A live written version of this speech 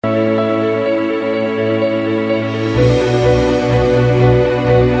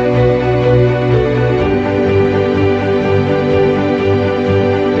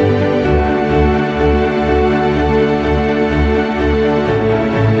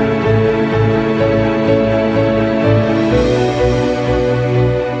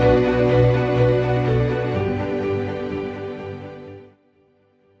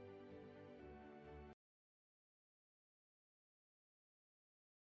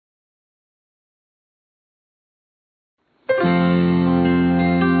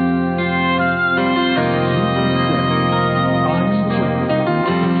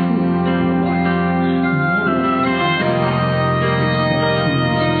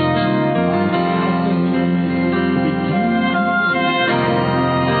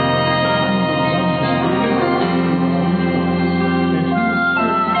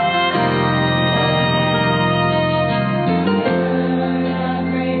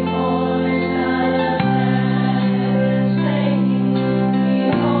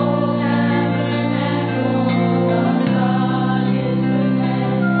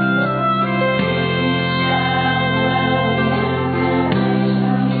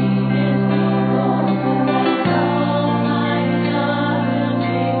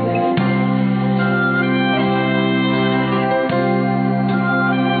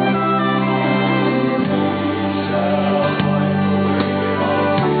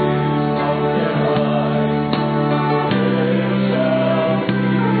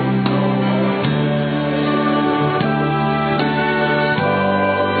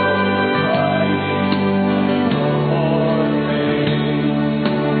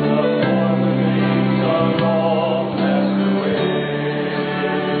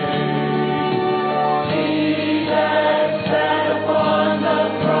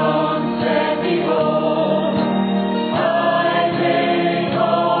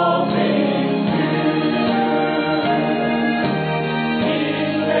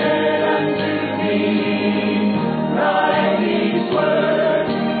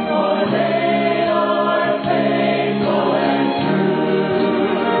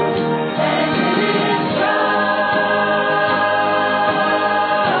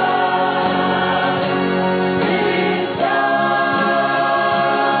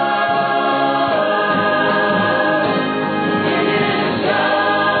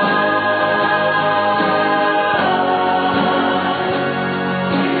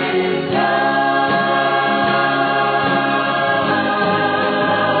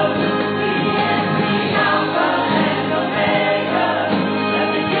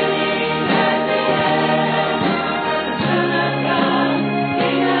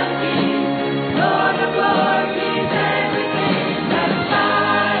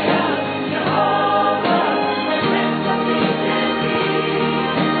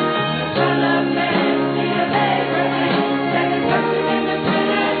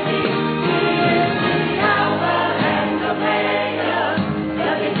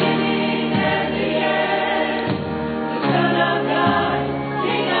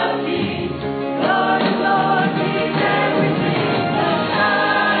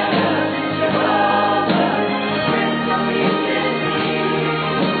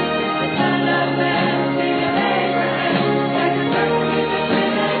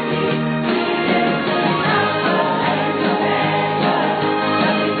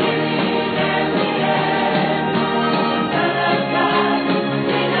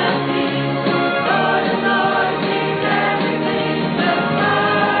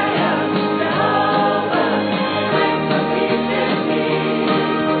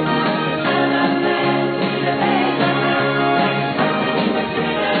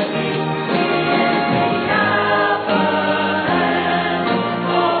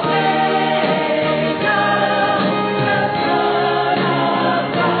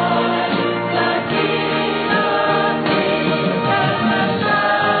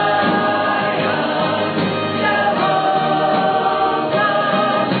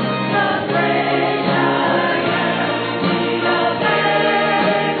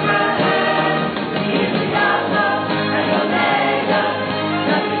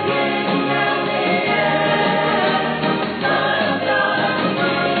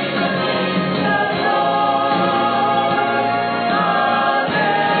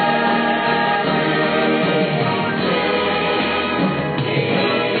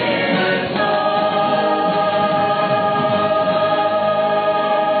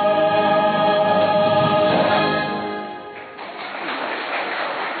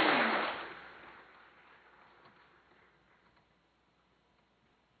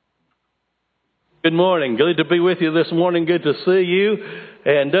Good morning. Good to be with you this morning. Good to see you.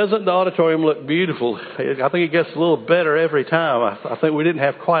 And doesn't the auditorium look beautiful? I think it gets a little better every time. I think we didn't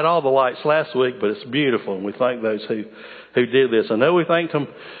have quite all the lights last week, but it's beautiful. And we thank those who did this. I know we thanked them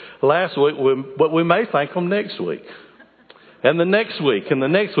last week, but we may thank them next week. And the next week,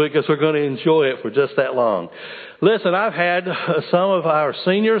 because we're going to enjoy it for just that long. Listen, I've had some of our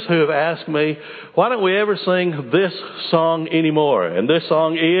seniors who have asked me, why don't we ever sing this song anymore? And this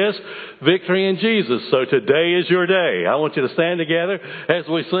song is Victory in Jesus. So today is your day. I want you to stand together as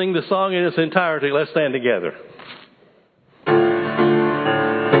we sing the song in its entirety. Let's stand together.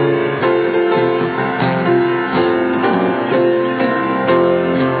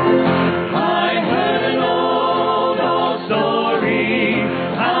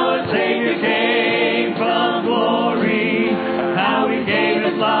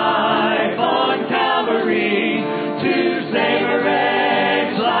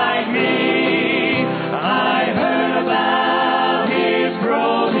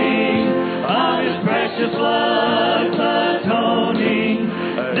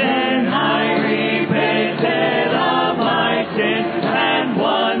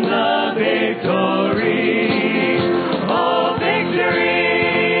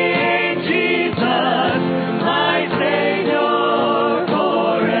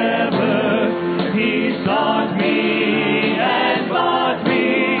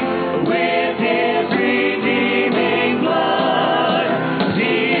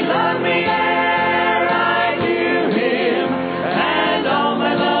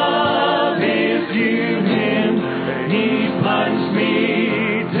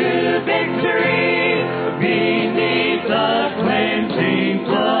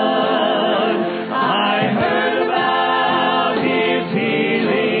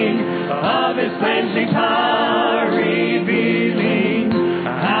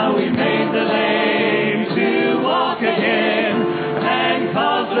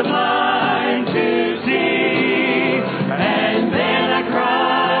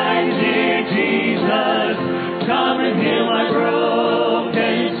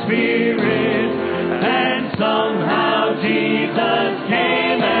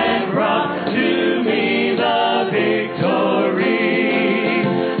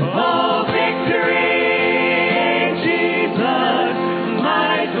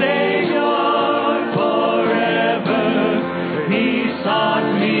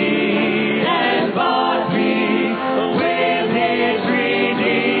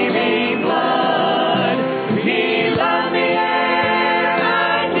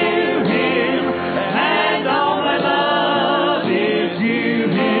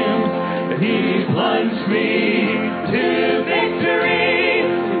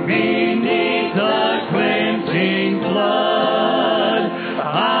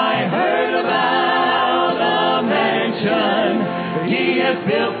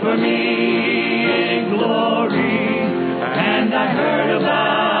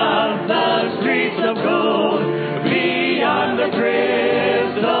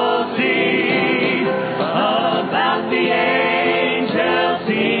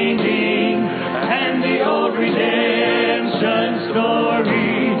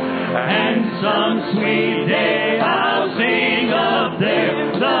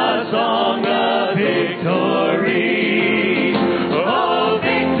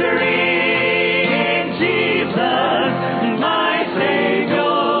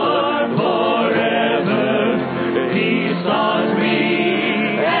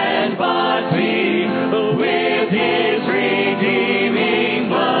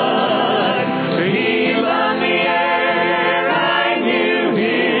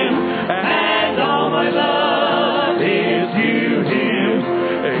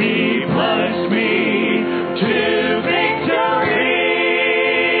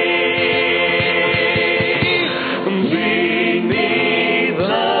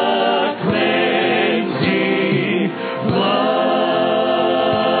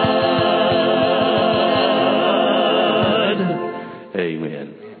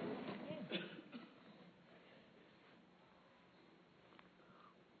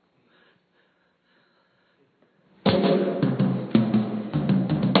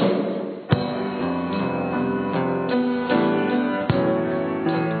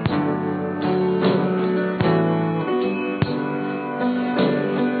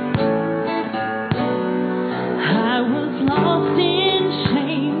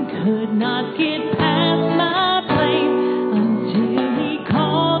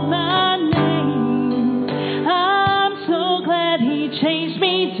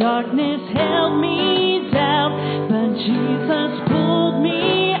 Darkness held me down, but Jesus pulled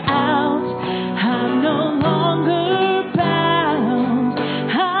me out. I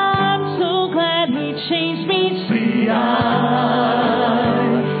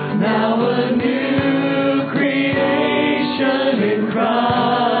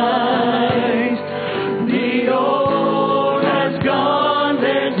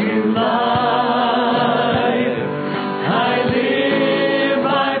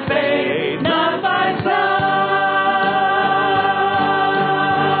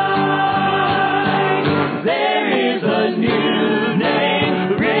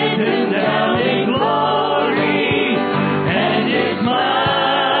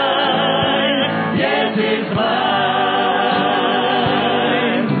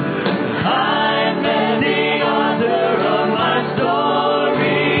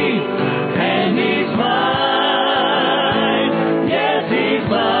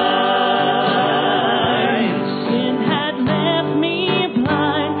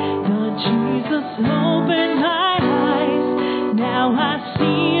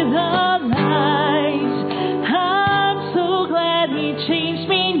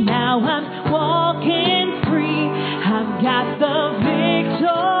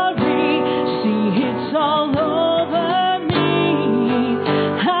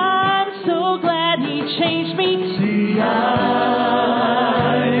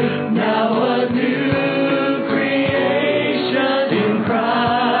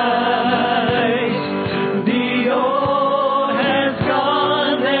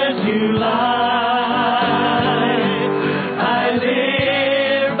new life. I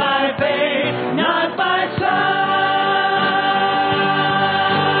live by faith, not by sight.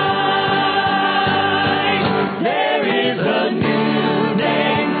 There is a new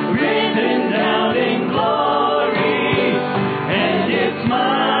name written down in glory, and it's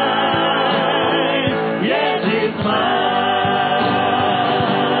mine. Yes, it's mine.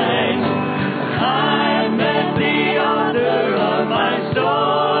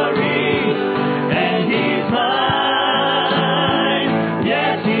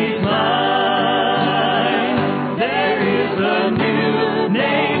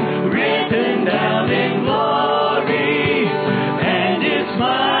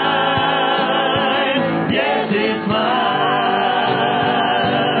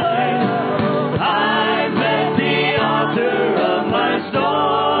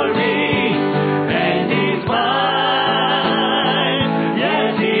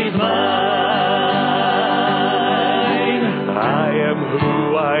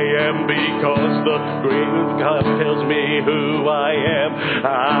 God tells me who I am.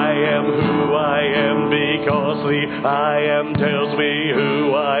 I am who I am because the I am tells me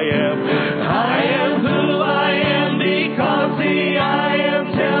who I am. I am who I am because the I am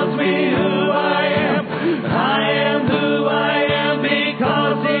tells me who I am. I am who I am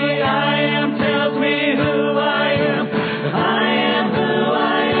because the I am tells me who I am. I am who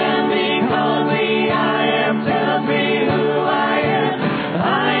I am because the I am tells me who I am.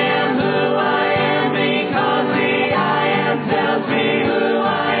 I am who I am because the I am tells me who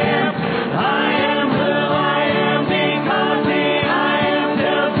I am. I am who I am because the I am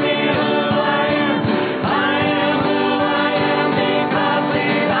tells me who I am. I am who I am because the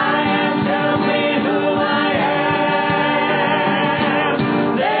I am tells me who I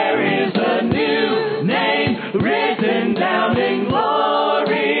am. There is a new name written down in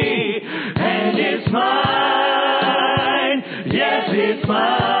glory, and it's mine. Yes, it's mine.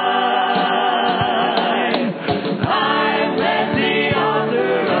 I've met the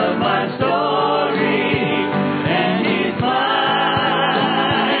author of my story, and he's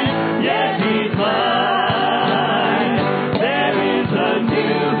mine. Yes, he's mine. There is a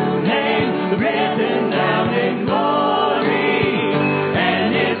new name written down in glory,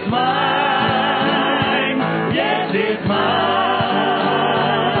 and it's mine. Yes, it's mine.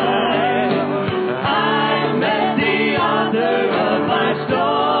 I've met the author of my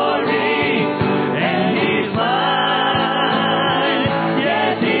story, and he's mine.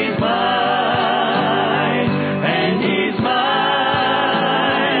 Yes, he's mine. And he's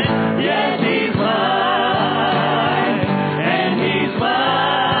mine. Yes, he's mine. And he's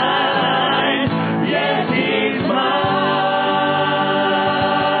mine. Yes, he's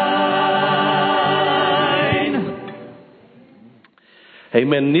mine.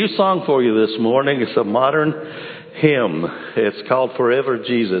 Amen. New song for you this morning. It's a modern hymn. It's called Forever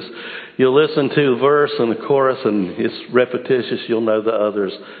Jesus. You'll listen to the verse and the chorus, and it's repetitious. You'll know the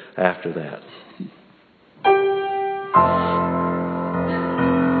others after that.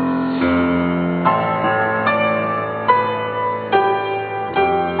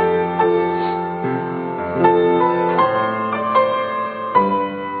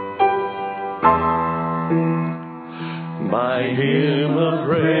 My hymn of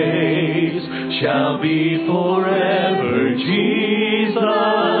praise shall be forever Jesus,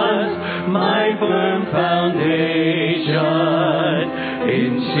 my firm foundation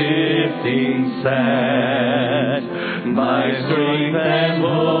in shifting sand, my strength and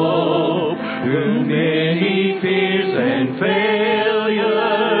hope through many fears and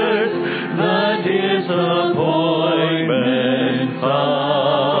failures, the disappointments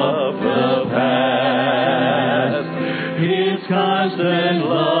of the past. His constant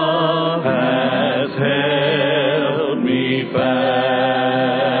love has held me fast.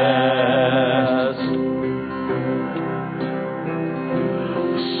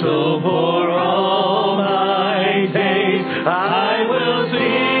 So for all my days I will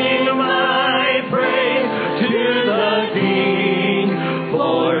sing my praise to the King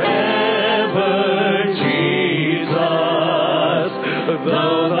forever, Jesus.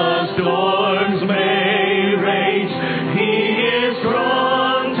 Though the storms may rage, He is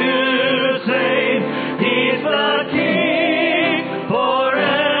strong to save. He's the King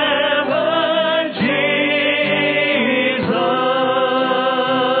forever, Jesus.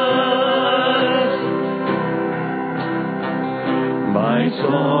 My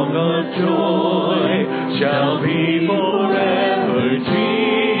song of joy shall be forever,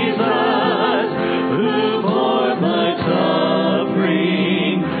 Jesus, who bore my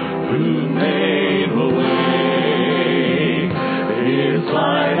suffering, who made a way. His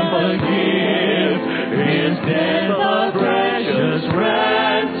life a gift, His death a precious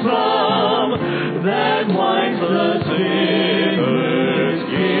ransom that wipes the sinner's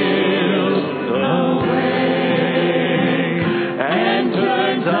guilt away and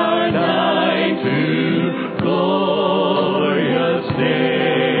turns our night to glorious day.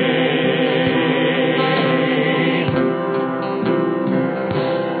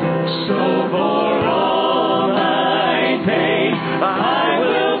 So for all my pain, I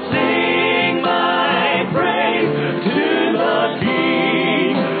will sing my praise to the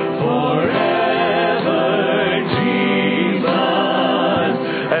King forever, Jesus.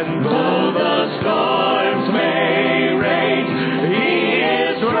 And though the storms may rage, He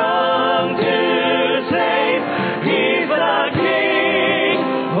is strong to save. He's the King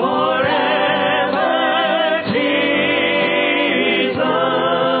forever, Jesus.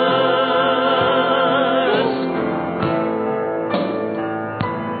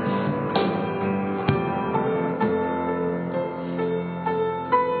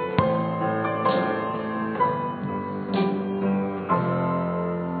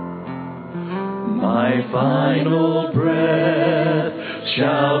 My final breath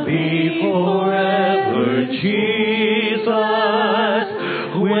shall be forever, Jesus,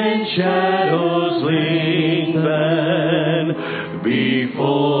 when shadows lengthen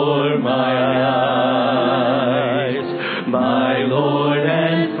before my eyes. My Lord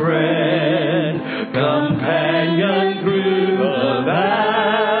and friend, companion through the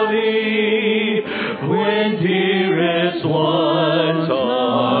valley, when dearest ones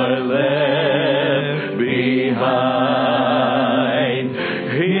are left behind,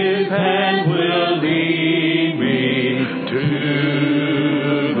 His hand will lead me to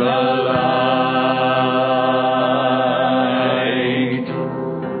the light.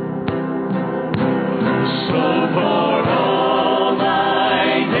 So for all my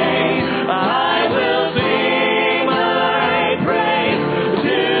days, I will sing my praise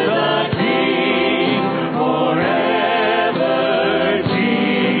to the King forever,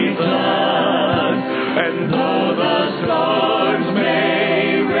 Jesus. And though the storms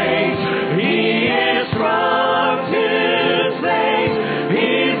may rage, He is strong to save.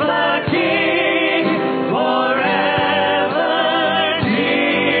 He's the King forever,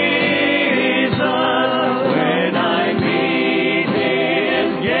 Jesus. When I meet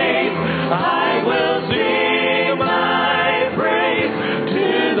His gate, I will sing my praise to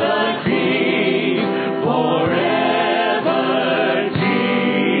the King forever,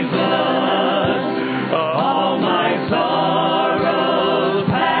 Jesus. All my sorrows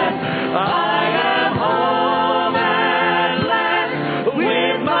past, I am home at last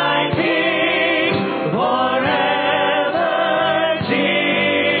with my King forever,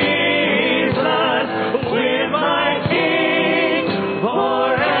 Jesus. With my King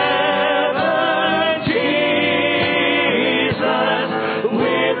forever, Jesus.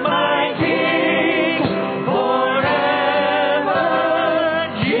 With my King forever,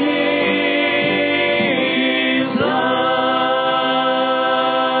 Jesus.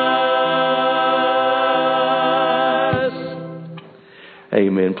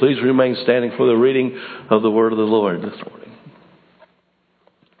 Amen. Please remain standing for the reading of the word of the Lord this morning.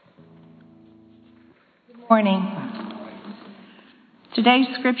 Morning. Today's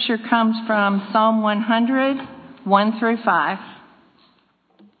scripture comes from Psalm 100, 1 through 5.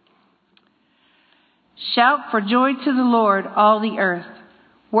 Shout for joy to the Lord, all the earth.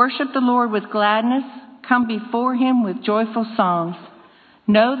 Worship the Lord with gladness. Come before Him with joyful songs.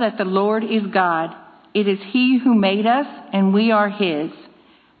 Know that the Lord is God. It is He who made us, and we are His.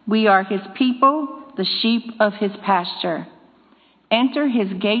 We are His people, the sheep of His pasture. Enter His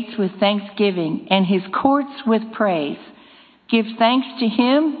gates with thanksgiving and His courts with praise. Give thanks to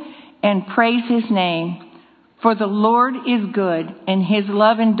Him and praise His name. For the Lord is good, and His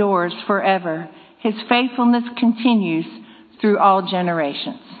love endures forever. His faithfulness continues through all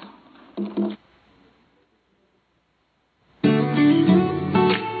generations.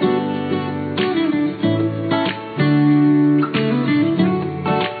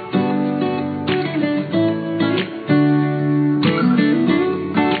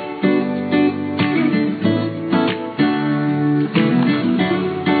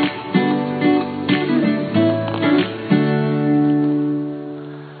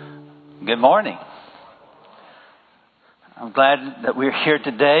 Good morning. I'm glad that we're here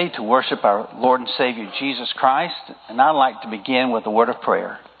today to worship our Lord and Savior Jesus Christ, and I'd like to begin with a word of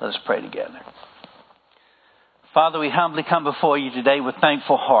prayer. Let us pray together. Father, we humbly come before you today with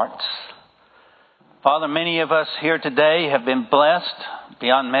thankful hearts. Father, many of us here today have been blessed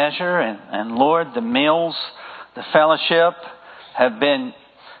beyond measure, and Lord, the meals, the fellowship, have been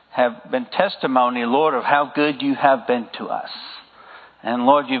testimony, Lord, of how good you have been to us. And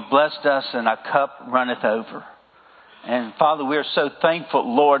Lord, you've blessed us and our cup runneth over. And Father, we are so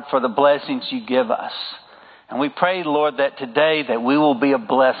thankful, Lord, for the blessings you give us. And we pray, Lord, that today that we will be a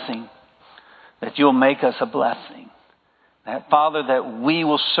blessing, that you'll make us a blessing. That, Father, that we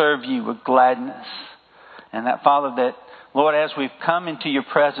will serve you with gladness. And that, Father, that, Lord, as we've come into your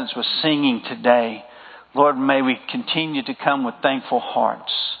presence with singing today, Lord, may we continue to come with thankful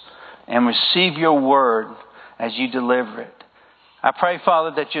hearts and receive your word as you deliver it. I pray,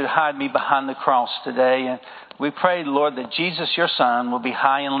 Father, that you'd hide me behind the cross today. And we pray, Lord, that Jesus, your Son, will be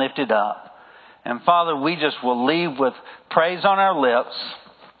high and lifted up. And Father, we just will leave with praise on our lips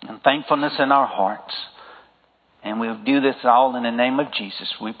and thankfulness in our hearts. And we'll do this all in the name of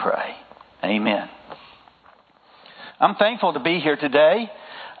Jesus, we pray. Amen. I'm thankful to be here today.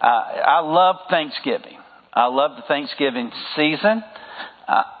 I love Thanksgiving. I love the Thanksgiving season.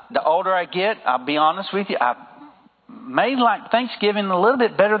 The older I get, I'll be honest with you, I may like Thanksgiving a little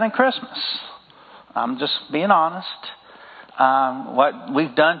bit better than Christmas. I'm just being honest. What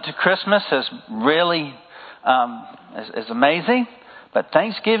we've done to Christmas is really is amazing. But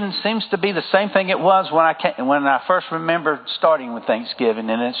Thanksgiving seems to be the same thing it was when I first remember starting with Thanksgiving.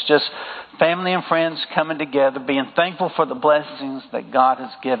 And it's just family and friends coming together, being thankful for the blessings that God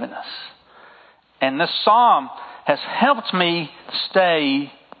has given us. And this psalm has helped me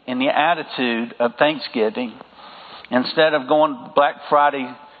stay in the attitude of Thanksgiving instead of going Black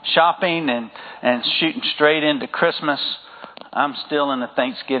Friday shopping and shooting straight into Christmas. I'm still in the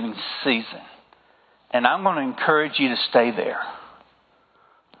Thanksgiving season. And I'm going to encourage you to stay there.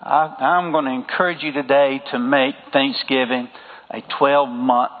 I'm going to encourage you today to make Thanksgiving a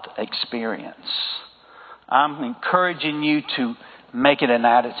 12-month experience. I'm encouraging you to make it an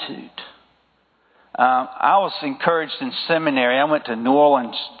attitude. I was encouraged in seminary. I went to New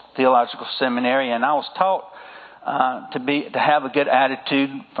Orleans Theological Seminary, and I was taught to have a good attitude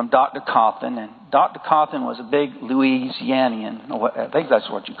from Dr. Cawthon. And Dr. Cawthon was a big Louisianian. I think that's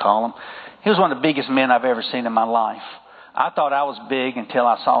what you call him. He was one of the biggest men I've ever seen in my life. I thought I was big until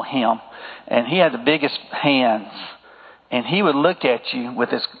I saw him. And he had the biggest hands. And he would look at you with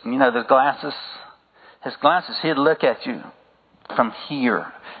his, the glasses. His glasses, he'd look at you from here.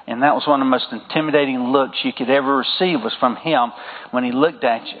 And that was one of the most intimidating looks you could ever receive was from him when he looked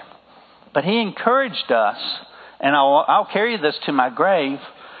at you. But he encouraged us, and I'll carry this to my grave,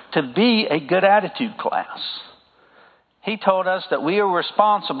 to be a good attitude class. He told us that we are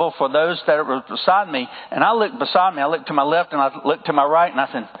responsible for those that were beside me. And I looked beside me, I looked to my left and I looked to my right, and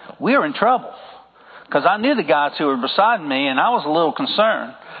I said, we're in trouble. Because I knew the guys who were beside me, and I was a little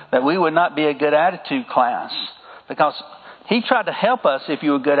concerned that we would not be a good attitude class. Because he tried to help us if you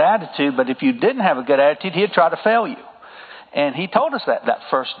were a good attitude, but if you didn't have a good attitude, he'd try to fail you. And he told us that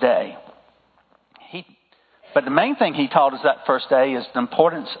first day. But the main thing he taught us that first day is the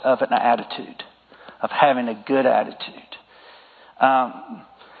importance of an attitude, of having a good attitude.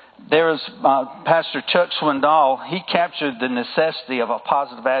 There was Pastor Chuck Swindoll. He captured the necessity of a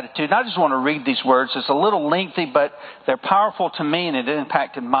positive attitude. And I just want to read these words. It's a little lengthy, but they're powerful to me, and it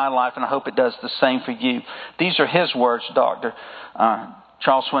impacted my life, and I hope it does the same for you. These are his words, Dr.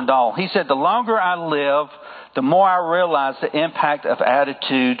 Charles Swindoll. He said, the longer I live, the more I realize the impact of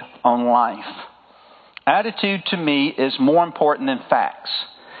attitude on life. Attitude to me is more important than facts.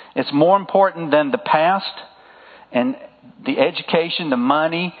 It's more important than the past and the education, the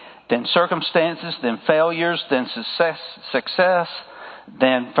money, than circumstances, than failures, than success,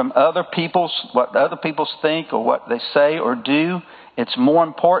 than from what other people think or what they say or do. It's more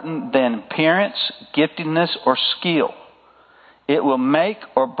important than appearance, giftedness, or skill. It will make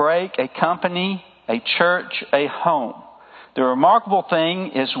or break a company, a church, a home. The remarkable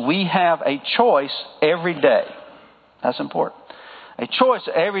thing is we have a choice every day. That's important. A choice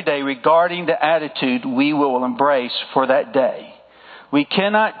every day regarding the attitude we will embrace for that day. We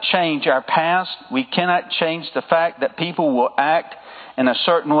cannot change our past. We cannot change the fact that people will act in a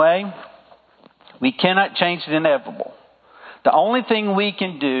certain way. We cannot change the inevitable. The only thing we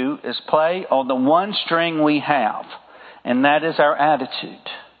can do is play on the one string we have, and that is our attitude.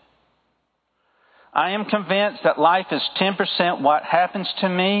 I am convinced that life is 10% what happens to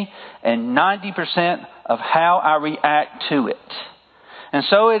me and 90% of how I react to it. And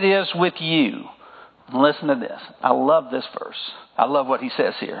so it is with you. Listen to this. I love this verse. I love what he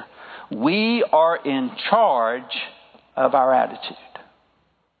says here. We are in charge of our attitude.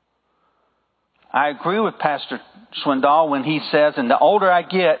 I agree with Pastor Swindoll when he says, and the older I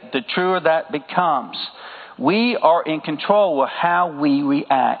get, the truer that becomes. We are in control of how we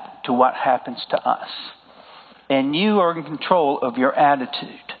react to what happens to us. and you are in control of your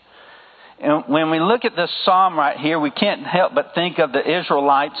attitude. And when we look at this psalm right here, we can't help but think of the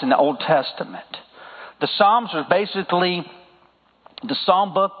Israelites in the Old Testament. The Psalms are basically the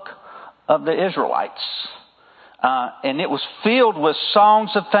psalm book of the Israelites. And it was filled with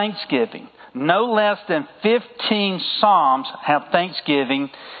songs of thanksgiving. No less than 15 psalms have thanksgiving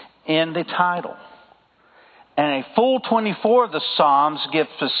in the title. And a full 24 of the psalms give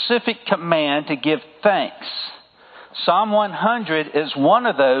specific command to give thanks. Psalm 100 is one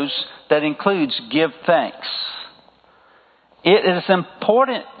of those that includes give thanks. It is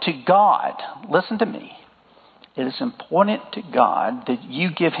important to God. Listen to me. It is important to God that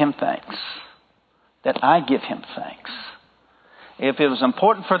you give Him thanks. That I give Him thanks. If it was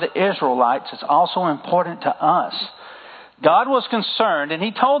important for the Israelites, it's also important to us. God was concerned, and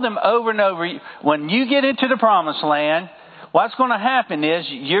He told them over and over, when you get into the promised land, what's going to happen is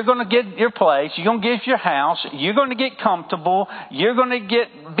you're going to get your place, you're going to get your house, you're going to get comfortable, you're going to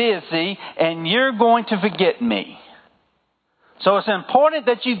get busy, and you're going to forget me. So it's important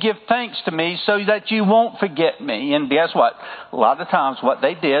that you give thanks to me so that you won't forget me. And guess what? A lot of times what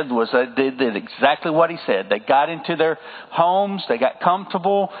they did was they did exactly what He said. They got into their homes, they got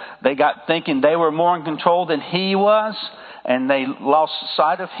comfortable, they got thinking they were more in control than He was. And they lost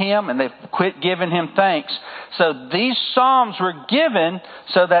sight of Him, and they quit giving Him thanks. So these psalms were given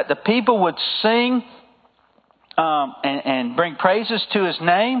so that the people would sing and bring praises to His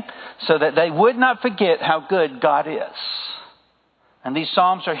name, so that they would not forget how good God is. And these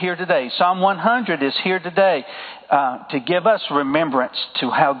psalms are here today. Psalm 100 is here today to give us remembrance to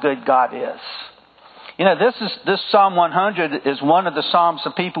how good God is. You know, this Psalm 100 is one of the psalms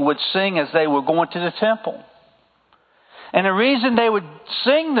the people would sing as they were going to the temple. And the reason they would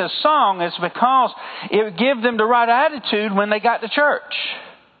sing this song is because it would give them the right attitude when they got to church.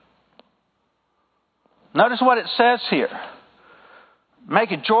 Notice what it says here.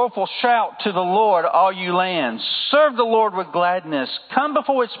 Make a joyful shout to the Lord, all you lands. Serve the Lord with gladness. Come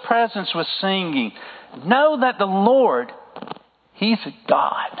before His presence with singing. Know that the Lord, He's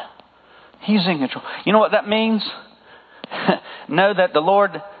God. He's in control. You know what that means? Know that the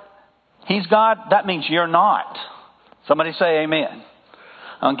Lord, He's God. That means you're not. Somebody say amen.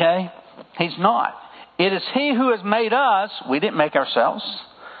 Okay? He's not. It is He who has made us. We didn't make ourselves.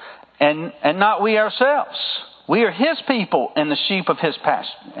 And not we ourselves. We are His people and the sheep of His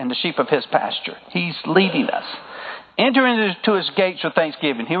pasture. He's leading us. Enter into His gates with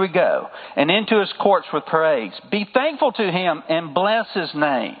thanksgiving. Here we go. And into His courts with praise. Be thankful to Him and bless His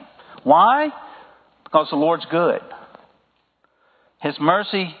name. Why? Because the Lord's good. His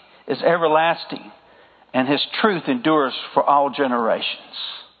mercy is everlasting. And His truth endures for all generations.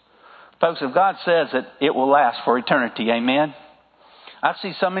 Folks, if God says it will last for eternity. Amen? I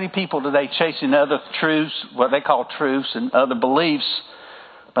see so many people today chasing other truths, what they call truths, and other beliefs.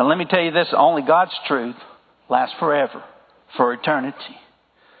 But let me tell you this, only God's truth lasts forever, for eternity.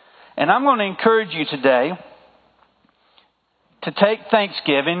 And I'm going to encourage you today to take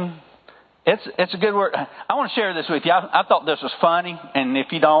Thanksgiving. It's a good word. I want to share this with you. I thought this was funny, and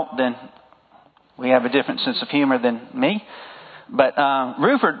if you don't, then we have a different sense of humor than me. But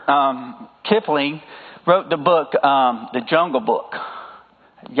Rudyard Kipling wrote the book, The Jungle Book.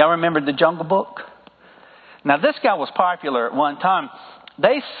 Y'all remember The Jungle Book? Now, this guy was popular at one time.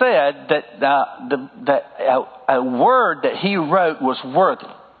 They said that a word that he wrote was worth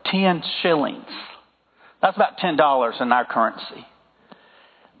 10 shillings. That's about $10 in our currency.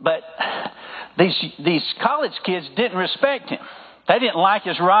 But these college kids didn't respect him. They didn't like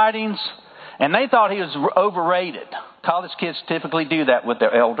his writings, and they thought he was overrated. College kids typically do that with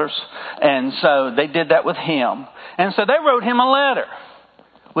their elders. And so they did that with him. And so they wrote him a letter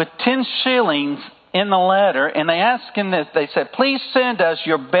with 10 shillings in the letter. And they asked him this. They said, please send us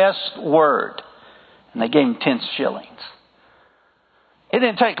your best word. And they gave him 10 shillings. It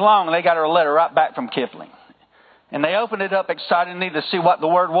didn't take long, and they got a letter right back from Kipling. And they opened it up excitedly to see what the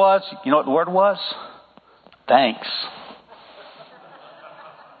word was. You know what the word was? Thanks.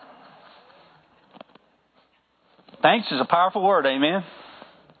 Thanks is a powerful word, amen?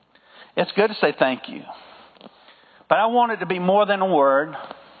 It's good to say thank you. But I want it to be more than a word.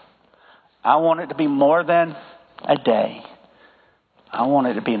 I want it to be more than a day. I want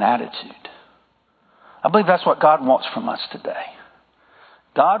it to be an attitude. I believe that's what God wants from us today.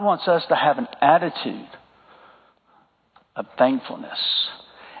 God wants us to have an attitude of thankfulness.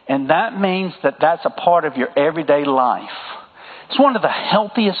 And that means that that's a part of your everyday life. It's one of the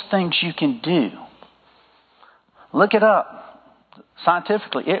healthiest things you can do. Look it up.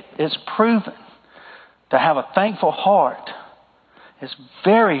 Scientifically, it is proven to have a thankful heart is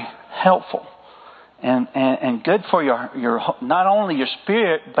very helpful and good for your not only your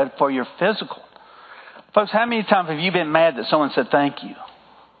spirit, but for your physical. Folks, how many times have you been mad that someone said thank you?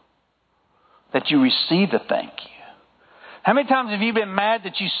 That you received a thank you? How many times have you been mad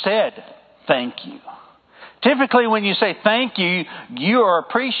that you said thank you? Typically when you say thank you, you are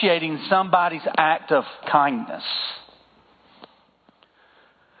appreciating somebody's act of kindness.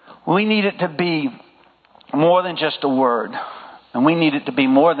 We need it to be more than just a word. And we need it to be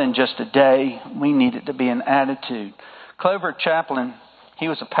more than just a day. We need it to be an attitude. Clover Chaplin, he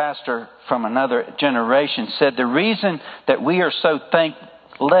was a pastor from another generation, said the reason that we are so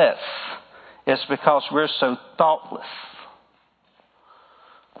thankless is because we're so thoughtless.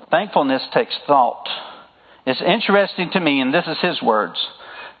 Thankfulness takes thought. It's interesting to me, and this is his words,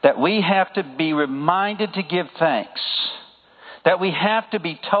 that we have to be reminded to give thanks. That we have to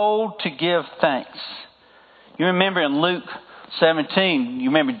be told to give thanks. You remember in Luke 17, you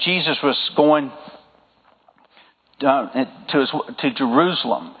remember Jesus was going to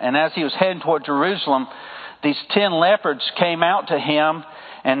Jerusalem. And as he was heading toward Jerusalem, these 10 lepers came out to him,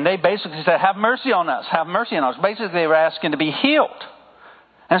 and they basically said, have mercy on us, have mercy on us. Basically, they were asking to be healed.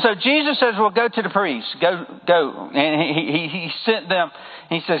 And so Jesus says, well, go to the priest. Go. And he sent them.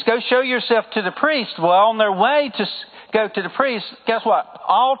 He says, go show yourself to the priest. Well, on their way to go to the priest, guess what?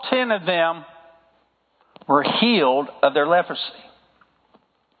 All 10 of them were healed of their leprosy.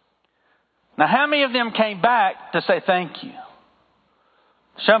 Now, how many of them came back to say thank you?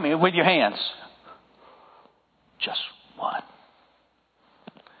 Show me with your hands. Just one.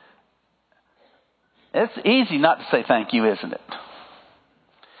 It's easy not to say thank you, isn't it?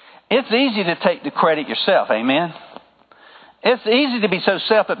 It's easy to take the credit yourself, amen? It's easy to be so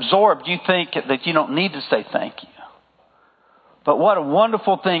self-absorbed you think that you don't need to say thank you. But what a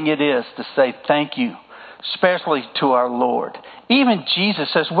wonderful thing it is to say thank you, especially to our Lord. Even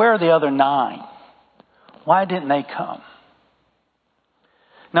Jesus says, where are the other 9? Why didn't they come?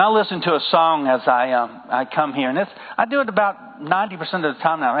 Now I listen to a song as I come here, and I do it about 90% of the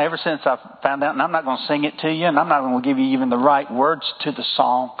time now, ever since I found out, and I'm not going to sing it to you, and I'm not going to give you even the right words to the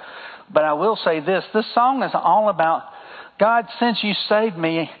song. But I will say this song is all about, God, since you saved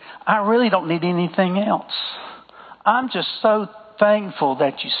me, I really don't need anything else. I'm just so thankful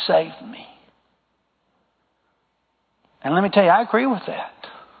that you saved me. And let me tell you, I agree with that.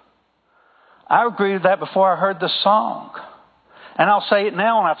 I agreed with that before I heard the song. And I'll say it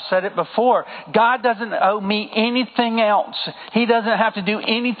now, and I've said it before. God doesn't owe me anything else. He doesn't have to do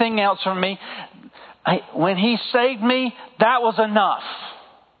anything else for me. When He saved me, that was enough.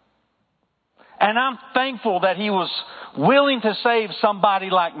 And I'm thankful that He was willing to save somebody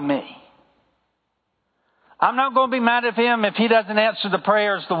like me. I'm not going to be mad at Him if He doesn't answer the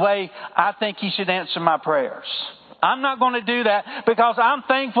prayers the way I think He should answer my prayers. I'm not going to do that because I'm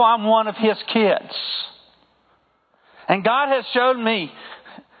thankful I'm one of His kids. And God has shown me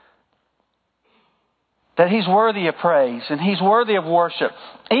that He's worthy of praise and He's worthy of worship,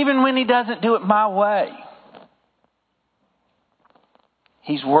 even when He doesn't do it my way.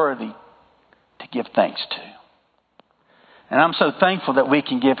 He's worthy to give thanks to. And I'm so thankful that we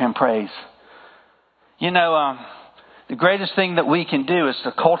can give Him praise. You know, the greatest thing that we can do is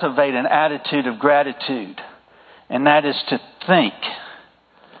to cultivate an attitude of gratitude. And that is to think.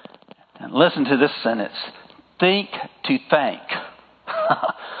 And listen to this sentence. Think to thank.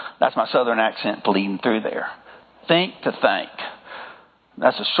 That's my southern accent bleeding through there. Think to thank.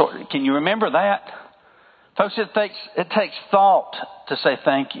 That's a short. Can you remember that? Folks, it takes thought to say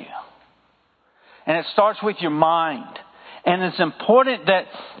thank you. And it starts with your mind. And it's important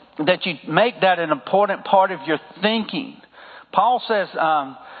that you make that an important part of your thinking. Paul says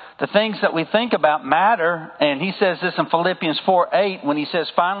the things that we think about matter. And he says this in Philippians 4:8 when he says,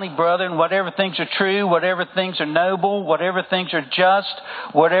 finally, brethren, whatever things are true, whatever things are noble, whatever things are just,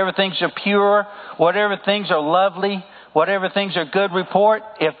 whatever things are pure, whatever things are lovely, whatever things are good report,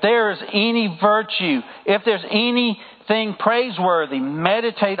 if there is any virtue, if there's anything praiseworthy,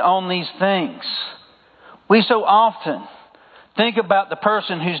 meditate on these things. We so often think about the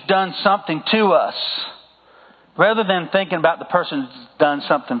person who's done something to us rather than thinking about the person who's done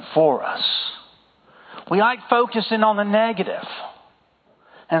something for us. We like focusing on the negative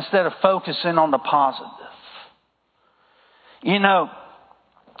instead of focusing on the positive. You know,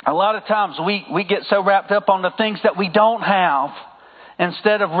 a lot of times we get so wrapped up on the things that we don't have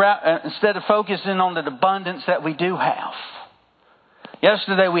instead of focusing on the abundance that we do have.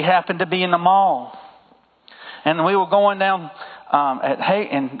 Yesterday we happened to be in the mall. And we were going down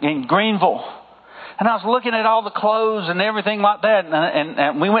in Greenville. And I was looking at all the clothes and everything like that.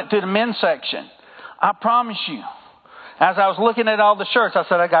 And we went through the men's section. I promise you, as I was looking at all the shirts, I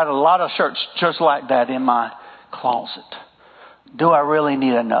said, I got a lot of shirts just like that in my closet. Do I really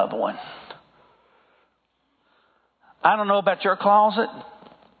need another one? I don't know about your closet,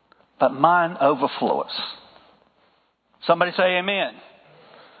 but mine overflows. Somebody say amen.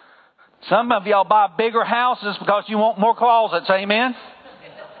 Some of y'all buy bigger houses because you want more closets. Amen.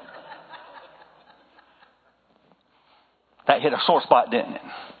 That hit a sore spot, didn't it?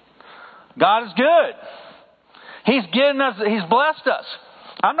 God is good. He's blessed us.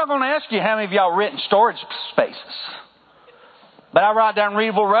 I'm not going to ask you how many of y'all rent storage spaces. But I ride down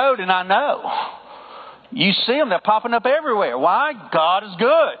Reedville Road and I know. You see them, they're popping up everywhere. Why? God is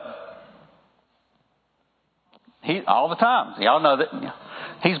good. All the time. Y'all know that.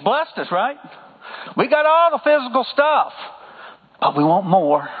 He's blessed us, right? We got all the physical stuff. But we want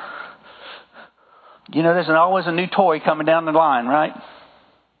more. You know, there's always a new toy coming down the line, right?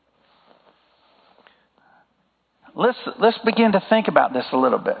 Let's begin to think about this a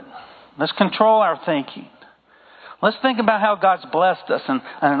little bit. Let's control our thinking. Let's think about how God's blessed us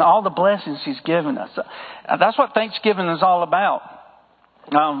and all the blessings He's given us. That's what Thanksgiving is all about.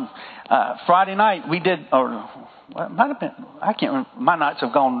 Friday night we did, or it might have been, I can't remember. My nights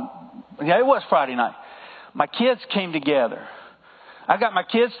have gone. Yeah, it was Friday night. My kids came together. I got my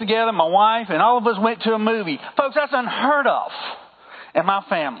kids together, my wife, and all of us went to a movie. Folks, that's unheard of in my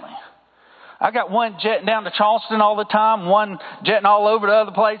family. I got one jetting down to Charleston all the time, one jetting all over to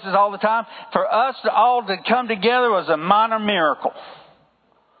other places all the time. For us all to come together was a minor miracle.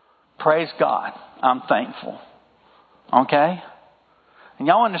 Praise God. I'm thankful. Okay? And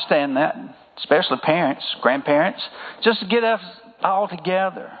y'all understand that, especially parents, grandparents, just to get us all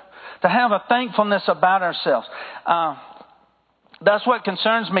together, to have a thankfulness about ourselves. That's what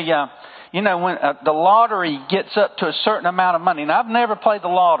concerns me. You know, when the lottery gets up to a certain amount of money. Now, I've never played the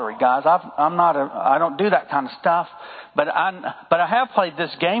lottery, guys. I don't do that kind of stuff. But I have played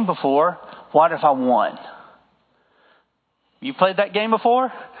this game before. What if I won? You played that game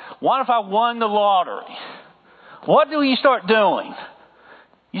before? What if I won the lottery? What do you start doing?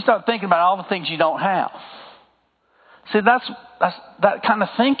 You start thinking about all the things you don't have. See, that kind of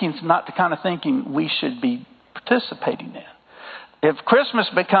thinking is not the kind of thinking we should be participating in. If Christmas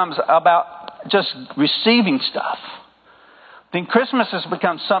becomes about just receiving stuff, then Christmas has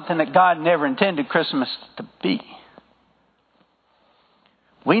become something that God never intended Christmas to be.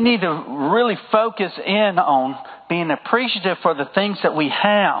 We need to really focus in on being appreciative for the things that we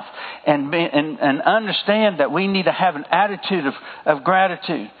have and understand that we need to have an attitude of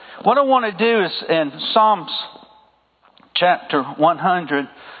gratitude. What I want to do is in Psalms chapter 100,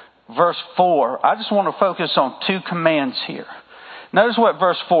 verse 4, I just want to focus on two commands here. Notice what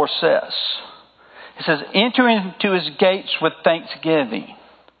verse 4 says. It says, enter into His gates with thanksgiving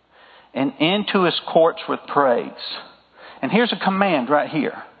and into His courts with praise. And here's a command right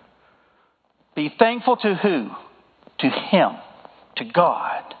here. Be thankful to who? To Him, to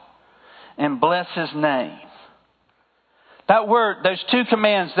God, and bless His name. That word, those two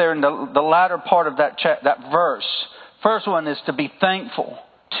commands there in the latter part of that verse. First one is to be thankful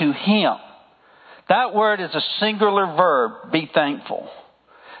to Him. That word is a singular verb, be thankful.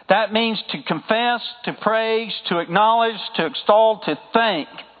 That means to confess, to praise, to acknowledge, to extol, to thank.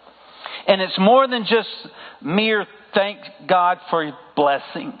 And it's more than just mere thank God for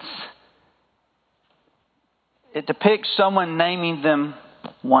blessings. It depicts someone naming them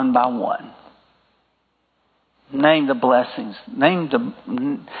one by one. Name the blessings.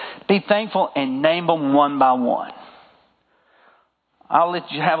 Be thankful and name them one by one. I'll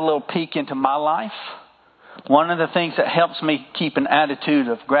let you have a little peek into my life. One of the things that helps me keep an attitude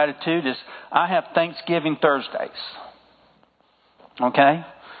of gratitude is I have Thanksgiving Thursdays. Okay?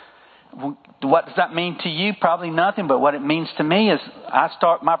 What does that mean to you? Probably nothing, but what it means to me is I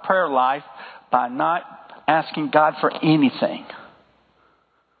start my prayer life by not asking God for anything.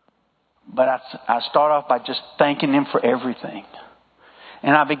 But I start off by just thanking Him for everything.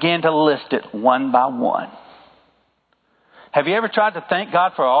 And I begin to list it one by one. Have you ever tried to thank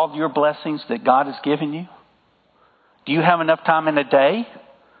God for all your blessings that God has given you? Do you have enough time in a day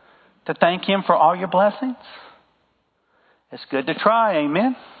to thank Him for all your blessings? It's good to try,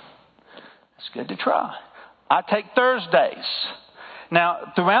 amen? It's good to try. I take Thursdays.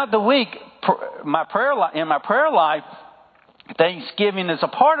 Now, throughout the week, in my prayer life, Thanksgiving is a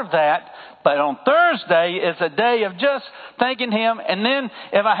part of that, but on Thursday is a day of just thanking Him. And then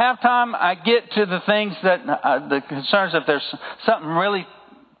if I have time, I get to the things that, the concerns, if there's something really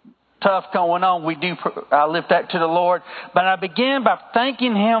tough going on, I lift that to the Lord. But I begin by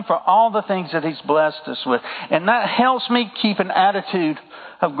thanking Him for all the things that He's blessed us with. And that helps me keep an attitude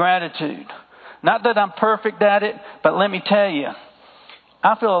of gratitude. Not that I'm perfect at it, but let me tell you,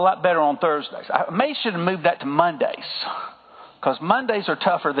 I feel a lot better on Thursdays. I may should have moved that to Mondays, because Mondays are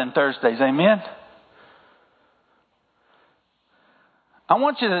tougher than Thursdays. Amen? I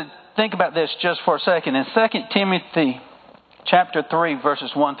want you to think about this just for a second. In 2 Timothy chapter 3,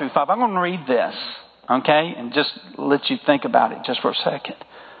 verses 1 through 5, I'm going to read this, okay? And just let you think about it just for a second.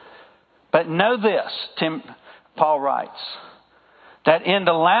 But know this, Paul writes, that in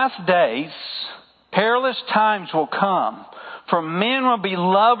the last days, perilous times will come, for men will be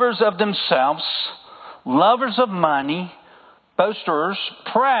lovers of themselves, lovers of money, boasters,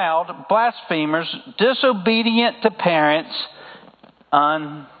 proud, blasphemers, disobedient to parents,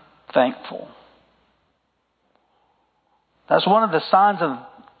 unthankful. That's one of the signs of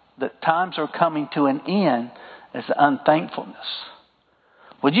that times are coming to an end, is unthankfulness.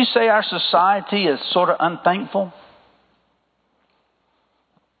 Would you say our society is sort of unthankful?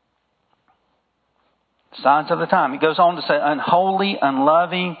 Signs of the time. He goes on to say unholy,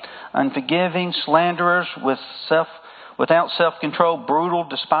 unloving, unforgiving, slanderers, without self-control, brutal,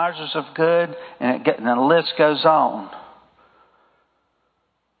 despisers of good, and the list goes on.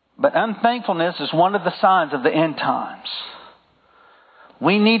 But unthankfulness is one of the signs of the end times.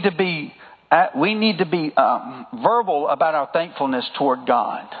 We need to be verbal about our thankfulness toward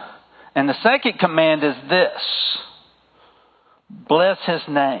God. And the second command is this: bless His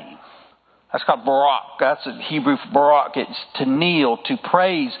name. That's called barak. That's the Hebrew for barak. It's to kneel, to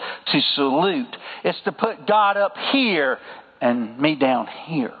praise, to salute. It's to put God up here and me down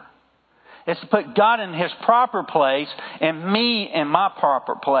here. It's to put God in His proper place and me in my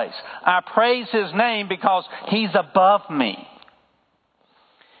proper place. I praise His name because He's above me.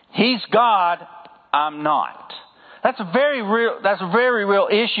 He's God, I'm not. That's a very real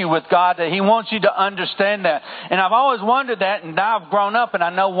issue with God, that He wants you to understand that. And I've always wondered that, and now I've grown up and I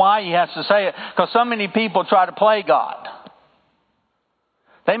know why He has to say it. Because so many people try to play God.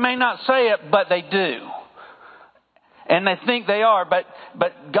 They may not say it, but they do. And they think they are. But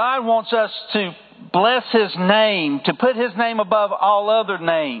God wants us to bless His name, to put His name above all other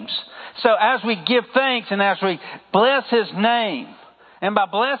names. So as we give thanks and as we bless His name, and by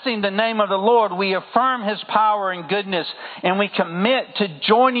blessing the name of the Lord, we affirm His power and goodness, and we commit to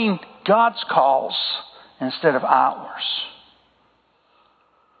joining God's cause instead of ours.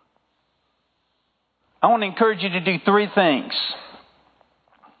 I want to encourage you to do 3 things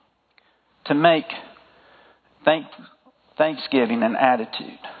to make Thanksgiving an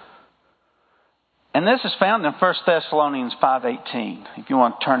attitude. And this is found in 1 Thessalonians 5:18. If you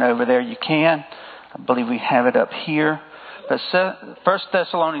want to turn over there, you can. I believe we have it up here. But 1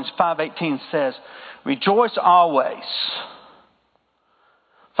 Thessalonians 5:18 says, rejoice always.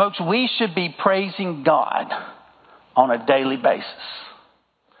 Folks, we should be praising God on a daily basis.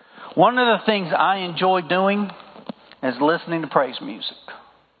 One of the things I enjoy doing is listening to praise music.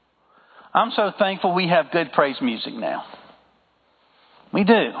 I'm so thankful we have good praise music now. We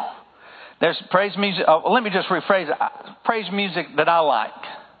do. There's praise music. Oh, let me just rephrase it. Praise music that I like.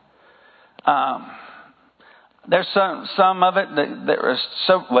 There's some of it that is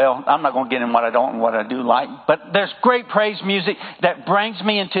so, well, I'm not going to get in what I don't and what I do like, but there's great praise music that brings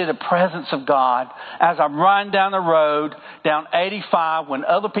me into the presence of God as I'm riding down the road, down 85, when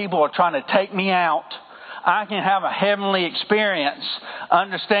other people are trying to take me out. I can have a heavenly experience,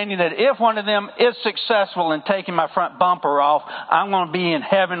 understanding that if one of them is successful in taking my front bumper off, I'm going to be in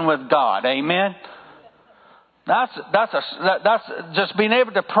heaven with God. Amen? That's just being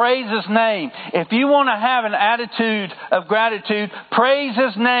able to praise His name. If you want to have an attitude of gratitude, praise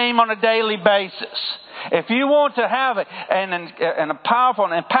His name on a daily basis. If you want to have a powerful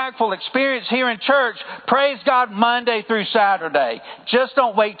and impactful experience here in church, praise God Monday through Saturday. Just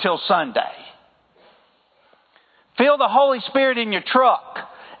don't wait till Sunday. Feel the Holy Spirit in your truck,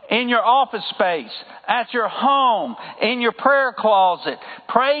 in your office space, at your home, in your prayer closet.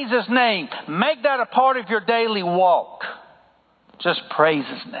 Praise His name. Make that a part of your daily walk. Just praise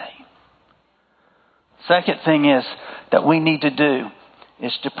His name. Second thing is that we need to do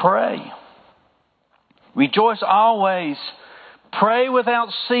is to pray. Rejoice always. Pray without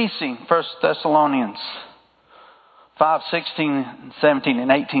ceasing. 1 Thessalonians 5:16, 17,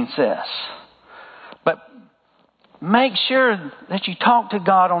 and 18 says. But make sure that you talk to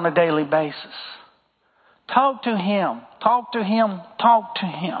God on a daily basis. Talk to Him. Talk to Him. Talk to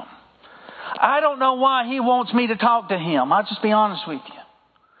Him. I don't know why He wants me to talk to Him. I'll just be honest with you.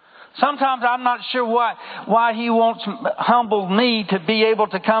 Sometimes I'm not sure why He wants humble me to be able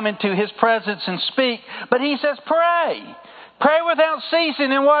to come into His presence and speak. But He says pray. Pray without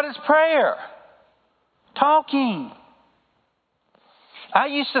ceasing. And what is prayer? Talking. I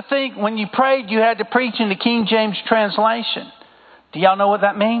used to think when you prayed, you had to preach in the King James translation. Do y'all know what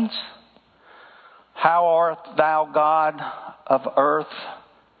that means? How art thou, God of earth?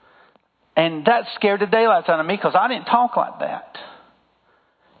 And that scared the daylights out of me because I didn't talk like that.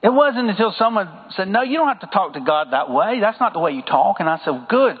 It wasn't until someone said, no, you don't have to talk to God that way. That's not the way you talk. And I said,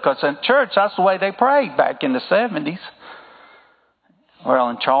 good, because in church, that's the way they prayed back in the 70s. Well,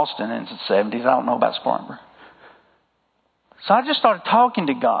 in Charleston in the 70s. I don't know about Spartanburg. So I just started talking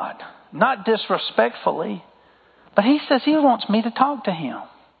to God, not disrespectfully. But He says He wants me to talk to Him.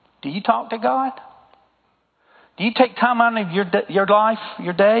 Do you talk to God? Do you take time out of your life,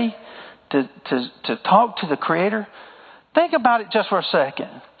 your day, to talk to the Creator? Think about it just for a second.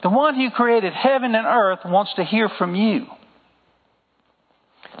 The one who created heaven and earth wants to hear from you.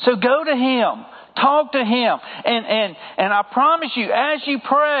 So go to Him. Talk to Him. And I promise you, as you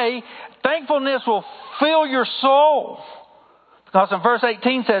pray, thankfulness will fill your soul. Because in verse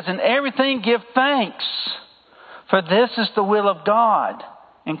 18 says, in everything give thanks, for this is the will of God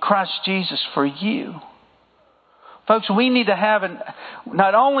in Christ Jesus for you. Folks, we need to have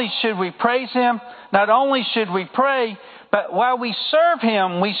not only should we praise Him, not only should we pray, but while we serve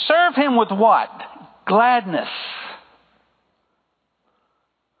Him with what? Gladness.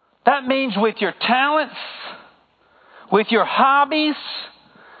 That means with your talents, with your hobbies,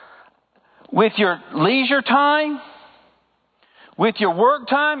 with your leisure time, with your work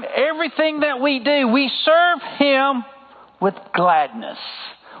time, everything that we do, we serve Him with gladness.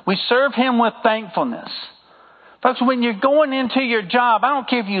 We serve Him with thankfulness. Folks, when you're going into your job, I don't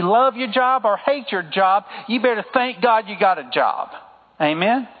care if you love your job or hate your job, you better thank God you got a job.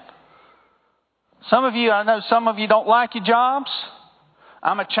 Amen? I know some of you don't like your jobs.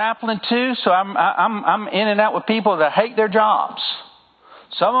 I'm a chaplain too, so I'm in and out with people that hate their jobs.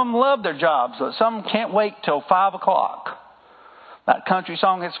 Some of them love their jobs, but some of them can't wait till 5 o'clock. That country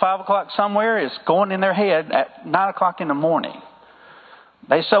song, it's 5 o'clock somewhere, is going in their head at 9 o'clock in the morning.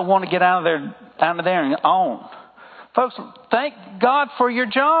 They so want to get out of there and on. Folks, thank God for your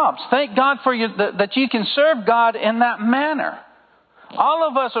jobs. Thank God for that you can serve God in that manner. All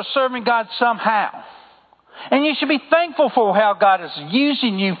of us are serving God somehow. And you should be thankful for how God is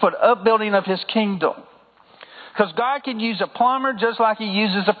using you for the upbuilding of His kingdom. Because God can use a plumber just like He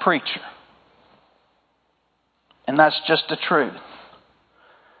uses a preacher. And that's just the truth.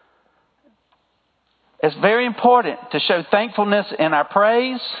 It's very important to show thankfulness in our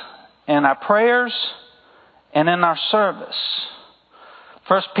praise, in our prayers, and in our service.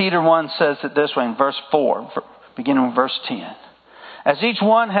 1 Peter 1 says it this way in verse 4, beginning with verse 10. As each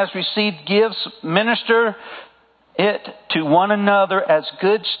one has received gifts, minister it to one another as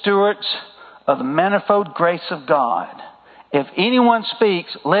good stewards of the manifold grace of God. If anyone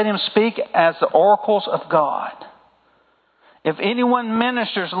speaks, let him speak as the oracles of God. If anyone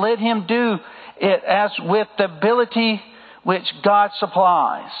ministers, let him do it as with the ability which God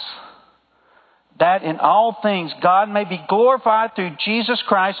supplies, that in all things God may be glorified through Jesus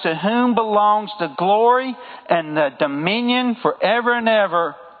Christ, to whom belongs the glory and the dominion forever and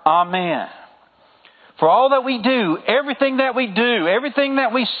ever. Amen. For all that we do, everything that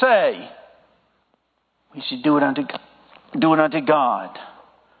we say, we should do it unto God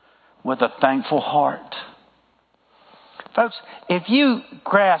with a thankful heart. Folks, if you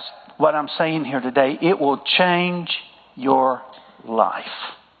grasp what I'm saying here today, it will change your life.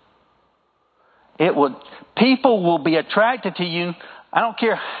 People will be attracted to you. I don't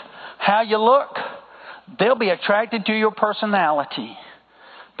care how you look. They'll be attracted to your personality.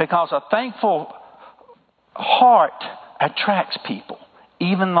 Because a thankful heart attracts people,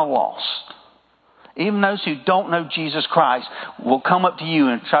 even the lost. Even those who don't know Jesus Christ will come up to you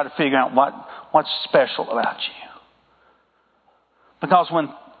and try to figure out what's special about you. Because when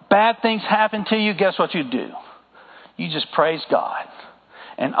bad things happen to you, guess what you do? You just praise God.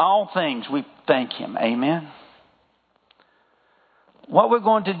 In all things, we thank Him. Amen. What we're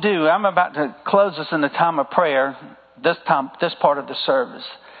going to do, I'm about to close us in the time of prayer, this part of the service.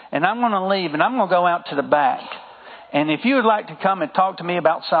 And I'm going to leave and I'm going to go out to the back. And if you would like to come and talk to me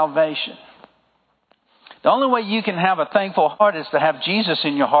about salvation, the only way you can have a thankful heart is to have Jesus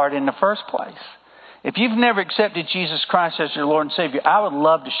in your heart in the first place. If you've never accepted Jesus Christ as your Lord and Savior, I would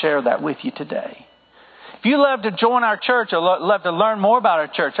love to share that with you today. If you love to join our church or love to learn more about our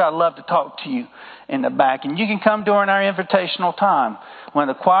church, I'd love to talk to you in the back. And you can come during our invitational time. When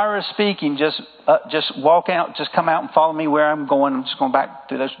the choir is speaking, just walk out, just come out and follow me where I'm going. I'm just going back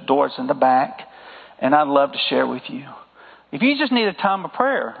through those doors in the back. And I'd love to share with you. If you just need a time of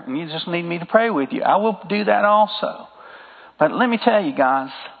prayer and you just need me to pray with you, I will do that also. But let me tell you guys,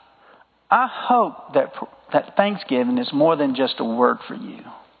 I hope that Thanksgiving is more than just a word for you.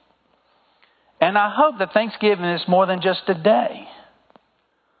 And I hope that Thanksgiving is more than just a day.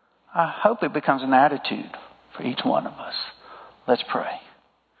 I hope it becomes an attitude for each one of us. Let's pray.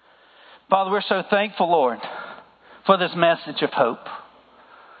 Father, we're so thankful, Lord, for this message of hope.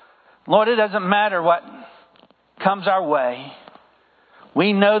 Lord, it doesn't matter what comes our way.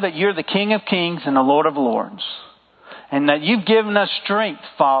 We know that you're the King of Kings and the Lord of Lords. And that you've given us strength,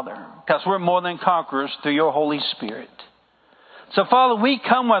 Father, because we're more than conquerors through your Holy Spirit. So, Father, we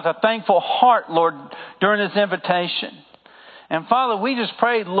come with a thankful heart, Lord, during this invitation. And, Father, we just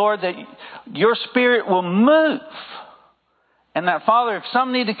pray, Lord, that your Spirit will move. And that, Father, if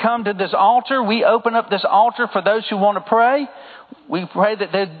some need to come to this altar, we open up this altar for those who want to pray. We pray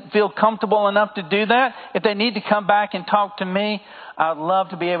that they feel comfortable enough to do that. If they need to come back and talk to me, I'd love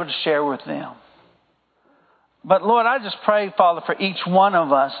to be able to share with them. But, Lord, I just pray, Father, for each one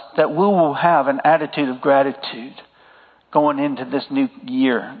of us that we will have an attitude of gratitude going into this new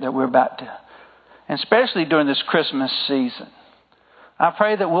year that we're about to, and especially during this Christmas season. I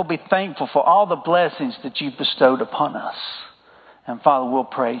pray that we'll be thankful for all the blessings that you've bestowed upon us. And, Father, we'll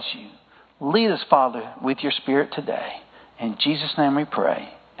praise you. Lead us, Father, with your Spirit today. In Jesus' name we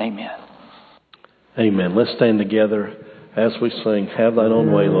pray. Amen. Amen. Let's stand together as we sing, Have Thine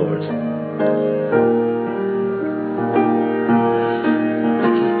Own Way, Lord.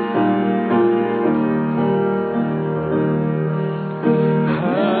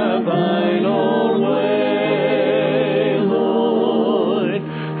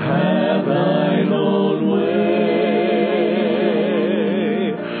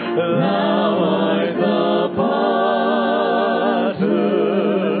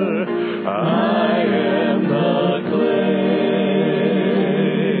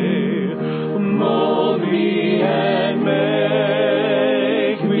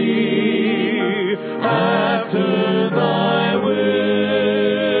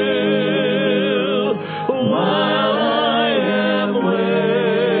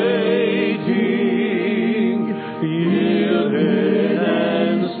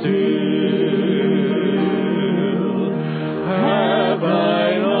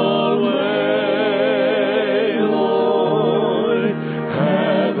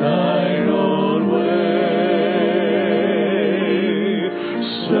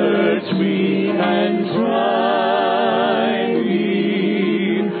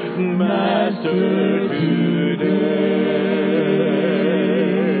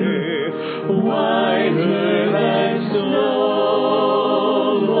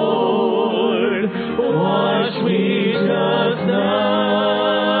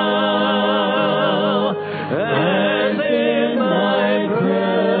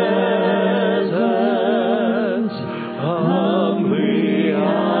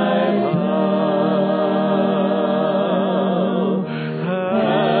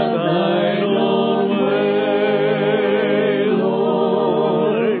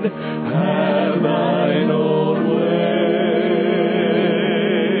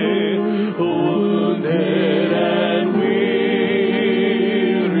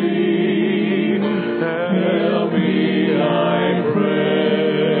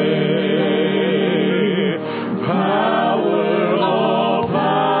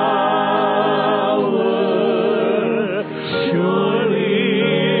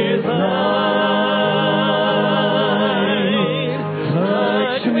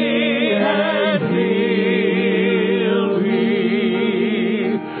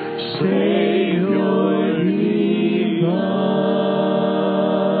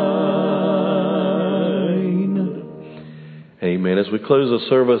 As we close the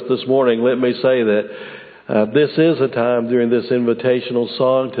service this morning, let me say that this is a time during this invitational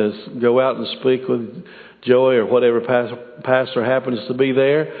song to go out and speak with Joey or whatever pastor happens to be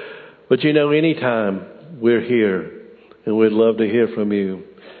there. But you know, anytime we're here, and we'd love to hear from you,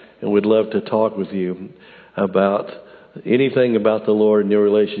 and we'd love to talk with you about anything about the Lord and your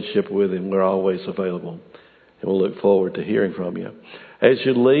relationship with Him. We're always available, and we'll look forward to hearing from you. As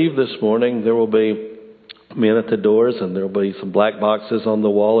you leave this morning, there will be men at the doors, and there will be some black boxes on the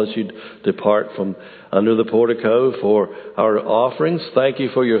wall as you depart from under the portico for our offerings. Thank you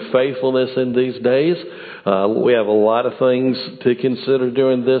for your faithfulness in these days. We have a lot of things to consider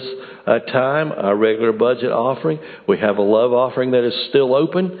during this time. Our regular budget offering. We have a love offering that is still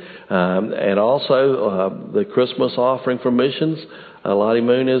open, and also the Christmas offering for missions. Lottie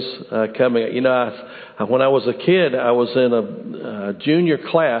Moon is coming. You know, when I was a kid, I was in a junior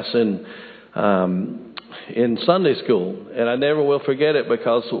class in Sunday school, and I never will forget it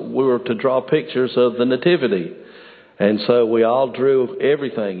because we were to draw pictures of the Nativity. And so we all drew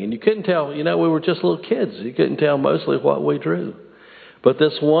everything. And you couldn't tell, we were just little kids. You couldn't tell mostly what we drew. But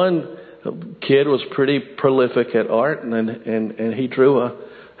this one kid was pretty prolific at art, and he drew a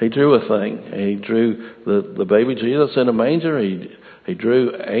thing. He drew the baby Jesus in a manger. He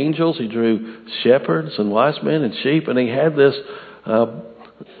drew angels. He drew shepherds and wise men and sheep. And he had this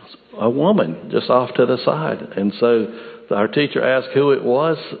a woman just off to the side. And so our teacher asked who it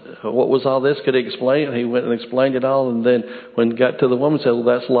was, what was all this, could he explain it? He went and explained it all, and then when he got to the woman, he said, well,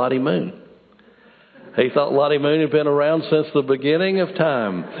 that's Lottie Moon. He thought Lottie Moon had been around since the beginning of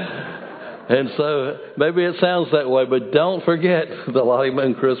time. And so maybe it sounds that way, but don't forget the Lottie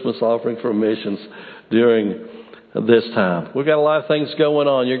Moon Christmas offering for missions during this time. We've got a lot of things going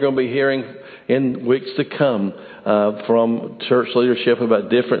on. You're going to be hearing in weeks to come from church leadership about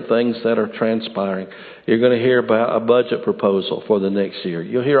different things that are transpiring. You're going to hear about a budget proposal for the next year.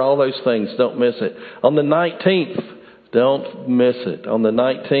 You'll hear all those things. Don't miss it. On the 19th, don't miss it. On the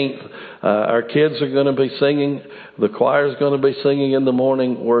 19th, our kids are going to be singing. The choir is going to be singing in the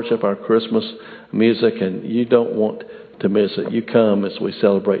morning worship, our Christmas music, and you don't want to miss it. You come as we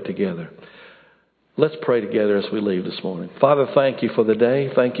celebrate together. Let's pray together as we leave this morning. Father, thank you for the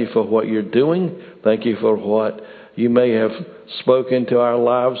day. Thank you for what you're doing. Thank you for what you may have spoken to our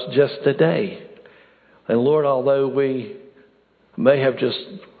lives just today. And Lord, although we may have just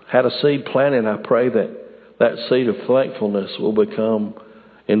had a seed planted, I pray that that seed of thankfulness will become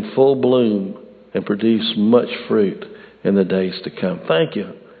in full bloom and produce much fruit in the days to come. Thank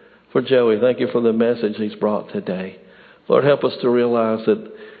you for Joey. Thank you for the message he's brought today. Lord, help us to realize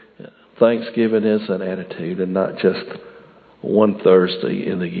that Thanksgiving is an attitude and not just one Thursday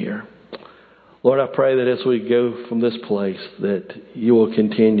in the year. Lord, I pray that as we go from this place that you will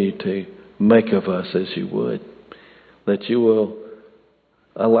continue to make of us as you would. That you will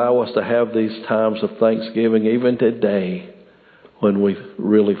allow us to have these times of thanksgiving even today when we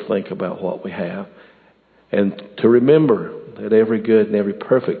really think about what we have. And to remember that every good and every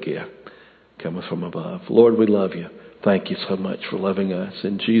perfect gift cometh from above. Lord, we love you. Thank you so much for loving us.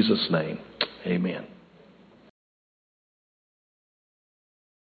 In Jesus' name, amen.